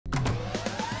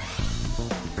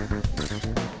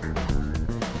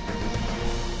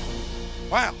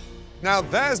Wow. Now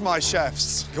there's my chefs.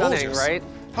 Stunning, Gorgeous. right?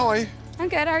 How are you? I'm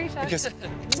good. How are you, Chef? Because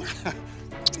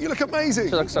you look amazing.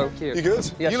 She looks so cute. You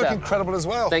good? Yes, you look Chef. incredible as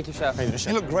well. Thank you, Chef.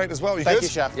 You look great as well. You Thank good? you,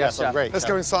 Chef. Yes, Chef. great. Let's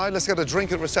go inside. Let's get a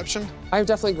drink at reception. I've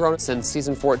definitely grown since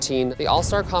season 14. The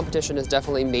All-Star competition has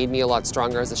definitely made me a lot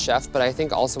stronger as a chef, but I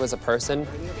think also as a person.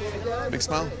 Big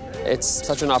smile. It's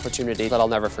such an opportunity that I'll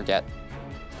never forget.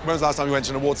 When was the last time you went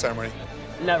to an award ceremony?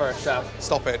 Never, Chef.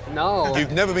 Stop it. No.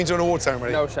 You've never been to an award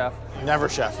ceremony? No, Chef. Never,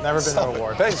 Chef. Never been to an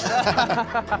award.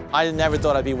 I never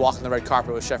thought I'd be walking the red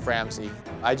carpet with Chef Ramsay.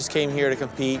 I just came here to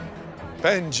compete.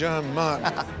 Benjamin.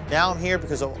 Now I'm here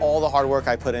because of all the hard work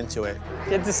I put into it.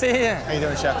 Good to see you. How you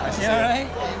doing, Chef? Nice to see you. All right?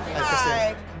 Nice to see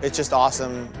you. It's just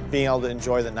awesome being able to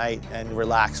enjoy the night and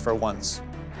relax for once.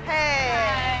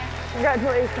 Hey.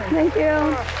 Congratulations. Thank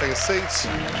you. Take a seat.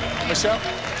 Michelle,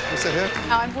 you sit here.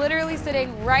 I'm literally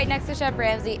sitting right next to Chef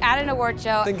Ramsay at an award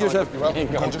show. Thank you, Chef. You well?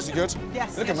 Gorgeous, you good?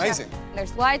 Yes. You look yes, amazing.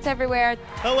 There's lights everywhere.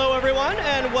 Hello, everyone,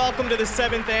 and welcome to the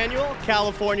 7th Annual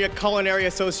California Culinary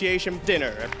Association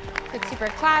Dinner It's super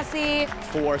classy.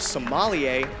 for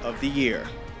Sommelier of the Year,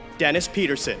 Dennis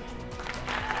Peterson.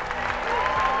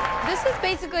 This is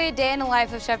basically a day in the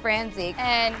life of Chef Ramsay,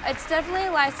 and it's definitely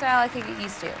a lifestyle I could get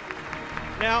used to.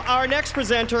 Now, our next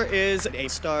presenter is a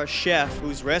star chef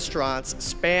whose restaurants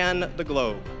span the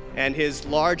globe, and his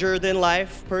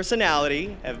larger-than-life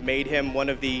personality have made him one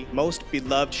of the most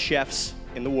beloved chefs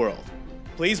in the world.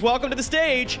 Please welcome to the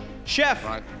stage, Chef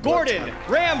Gordon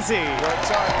Ramsay. Work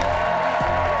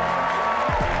time.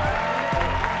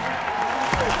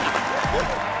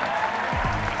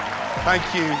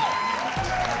 Thank you.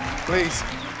 Please.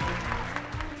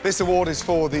 This award is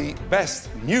for the best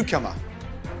newcomer.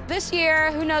 This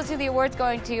year, who knows who the award's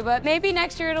going to, but maybe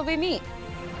next year it'll be me.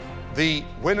 The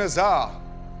winners are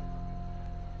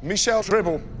Michelle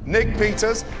Tribble, Nick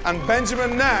Peters, and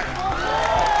Benjamin Knack.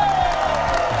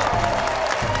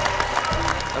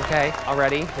 Okay,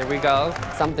 already, here we go.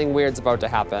 Something weird's about to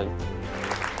happen.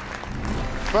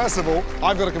 First of all,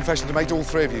 I've got a confession to make to all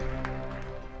three of you.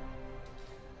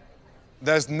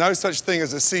 There's no such thing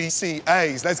as a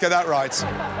CCAs. Let's get that right.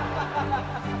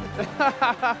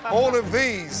 All of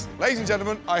these, ladies and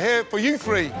gentlemen, are here for you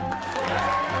three.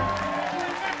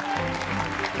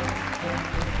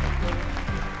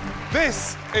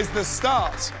 This is the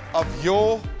start of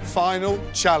your final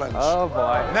challenge. Oh,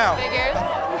 boy. Now, Figures.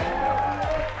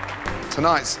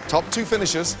 tonight's top two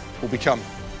finishers will become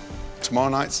tomorrow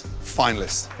night's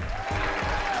finalists.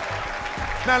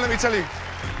 Now, let me tell you,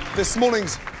 this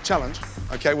morning's challenge,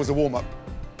 okay, was a warm-up.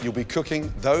 You'll be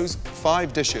cooking those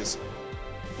 5 dishes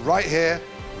right here,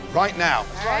 right now.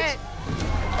 All right.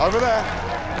 Over there.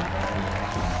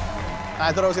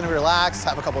 I thought I was going to relax,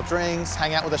 have a couple drinks,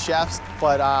 hang out with the chefs,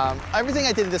 but everything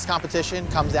I did in this competition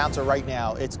comes down to right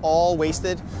now. It's all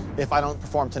wasted if I don't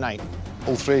perform tonight.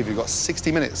 All three of you got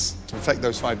 60 minutes to perfect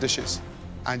those 5 dishes.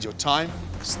 And your time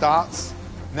starts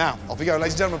now. Off we go,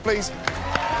 ladies and gentlemen, please.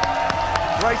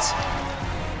 Great.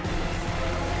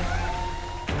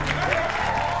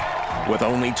 With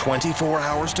only 24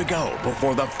 hours to go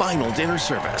before the final dinner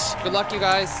service, Good luck, you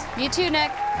guys. You too,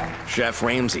 Nick. Chef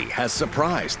Ramsay has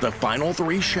surprised the final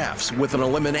 3 chefs with an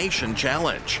elimination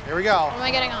challenge. Here we go. What am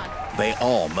I getting on? They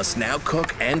all must now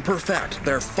cook and perfect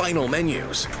their final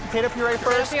menus, Potato puree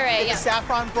first. puree, Get yeah. the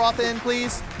saffron broth in,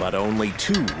 please. but only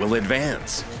 2 will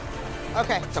advance.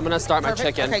 Okay. I'm gonna start my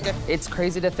Perfect. chicken. Okay, good. It's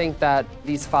crazy to think that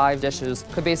these 5 dishes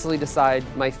could basically decide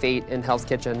my fate in Hell's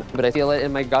Kitchen, but I feel it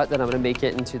in my gut that I'm gonna make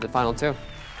it into the final 2.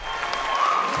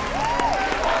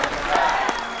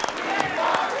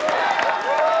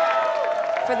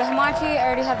 For the hamachi, I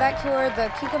already have that cured. The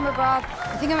cucumber broth.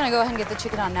 I think I'm gonna go ahead and get the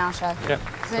chicken on now, Chef. Yeah,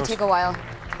 It's gonna take a while.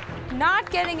 Not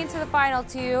getting into the final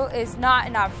 2 is not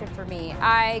an option for me.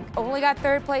 I only got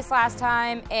 3rd place last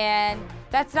time, and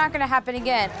that's not gonna happen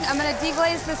again. I'm gonna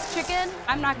deglaze this chicken.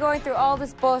 I'm not going through all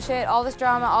this bullshit, all this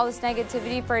drama, all this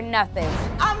negativity for nothing.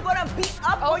 I'm gonna beat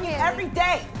up on you every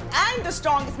day. I'm the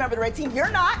strongest member of the red team. You're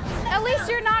not. At least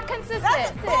you're not consistent.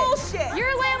 That's bullshit.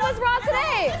 Your lamb was raw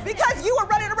today. Because you were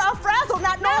running around frazzled,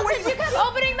 not knowing where You kept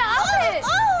opening the oven.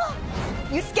 Oh!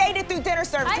 You skated through dinner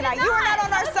service tonight. You were not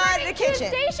on our side of the kitchen.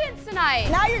 Stations tonight.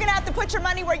 Now you're gonna have to put your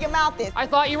money where your mouth is. I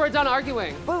thought you were done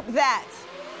arguing. Boop that.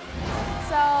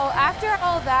 So after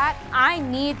all that, I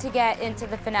need to get into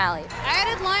the finale. I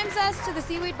added lime zest to the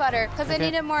seaweed butter because I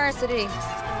needed more acidity.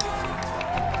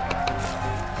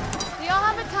 Do y'all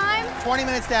have a time? 20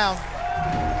 minutes down.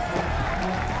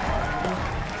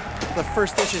 The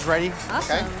first dish is ready.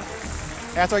 Awesome. Okay.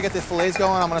 After I get the fillets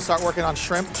going, I'm gonna start working on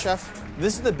shrimp, Chef.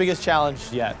 This is the biggest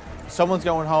challenge yet. Someone's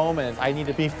going home and I need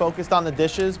to be focused on the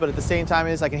dishes, but at the same time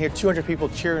I can hear 200 people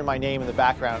cheering my name in the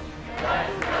background. You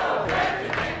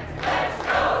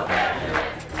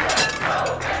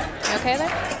okay there?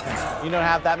 You don't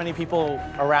have that many people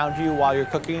around you while you're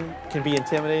cooking. Can be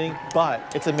intimidating, but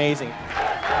it's amazing.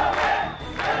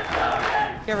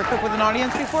 You ever cook with an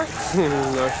audience before?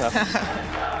 No, chef.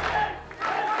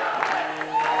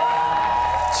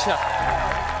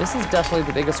 This is definitely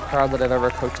the biggest crowd that I've ever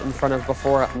cooked in front of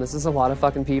before. This is a lot of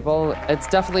fucking people. It's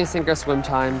definitely sink or swim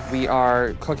time. We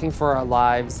are cooking for our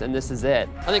lives, and this is it.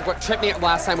 I think what tripped me up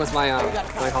last time was my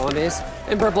hollandaise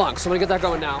and beurre blanc, so I'm gonna get that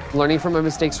going now. Learning from my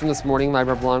mistakes from this morning, my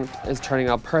beurre blanc is turning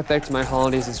out perfect. My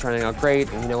hollandaise is turning out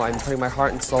great. And, you know, I'm putting my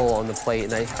heart and soul on the plate,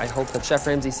 and I hope that Chef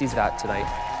Ramsay sees that tonight.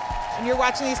 And you're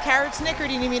watching these carrots, Nick, or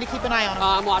do you need me to keep an eye on them?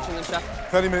 I'm watching them, Chef.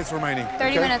 30 minutes remaining.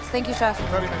 30 minutes, thank you, Chef.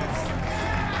 30 minutes.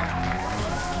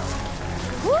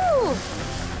 Woo!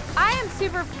 I am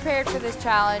super prepared for this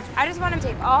challenge. I just want to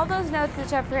take all those notes that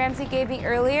Chef Ramsay gave me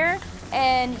earlier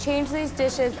and change these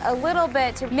dishes a little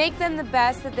bit to make them the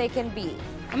best that they can be.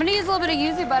 I'm gonna use a little bit of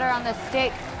yuzu butter on this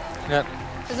steak. Yep.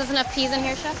 Is this enough peas in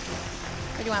here, Chef?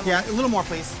 Or do you want more? Yeah, a little more,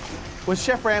 please. With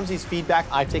Chef Ramsay's feedback,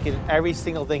 I've taken every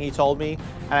single thing he told me,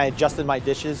 and I adjusted my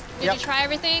dishes. Did you try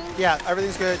everything? Yeah,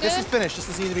 everything's good. This is finished.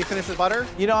 This needs to be finished with butter.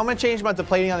 You know, I'm gonna change about the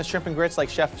plating on the shrimp and grits like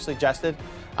Chef suggested.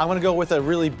 I'm gonna go with a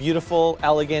really beautiful,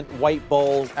 elegant white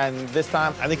bowl, and this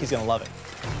time, I think he's gonna love it.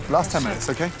 Last 10 minutes,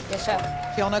 okay? Yes, Chef.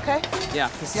 Feeling okay? Yeah,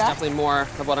 this is definitely more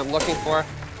of what I'm looking for.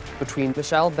 Between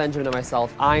Michelle, Benjamin, and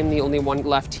myself, I'm the only one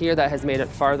left here that has made it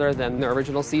farther than the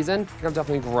original season. I've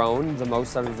definitely grown the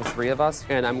most out of the three of us,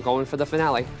 and I'm going for the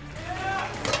finale.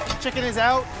 Chicken is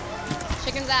out.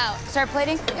 Chicken's out. Start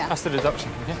plating? Yeah. That's the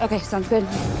deduction, okay? Okay, sounds good.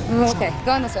 Okay,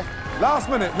 going this way. Last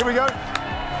minute, here we go.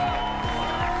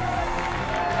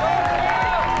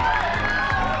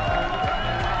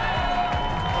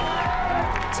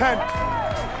 10,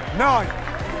 9,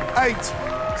 8,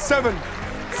 7,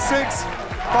 6,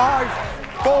 5,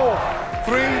 4,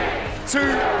 3, 2, 1.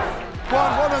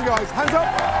 Well done, guys. Hands up.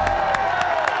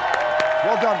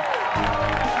 Well done.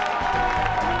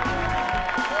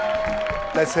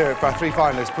 Let's hear it for our three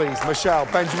finalists, please. Michelle,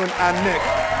 Benjamin, and Nick.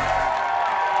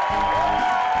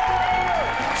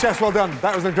 Chefs, well done.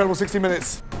 That was an incredible 60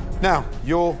 minutes. Now,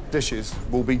 your dishes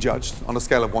will be judged on a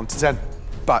scale of 1 to 10,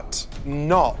 but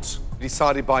not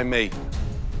decided by me.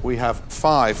 We have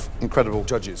 5 incredible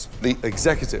judges, the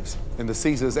executives in the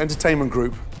Caesars Entertainment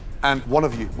Group, and one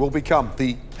of you will become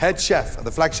the head chef at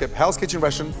the flagship Hell's Kitchen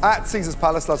restaurant at Caesars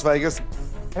Palace, Las Vegas.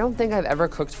 I don't think I've ever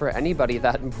cooked for anybody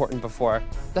that important before.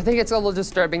 I think it's a little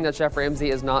disturbing that Chef Ramsay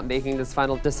is not making this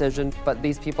final decision, but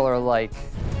these people are like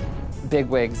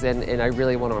bigwigs, and I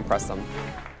really want to impress them.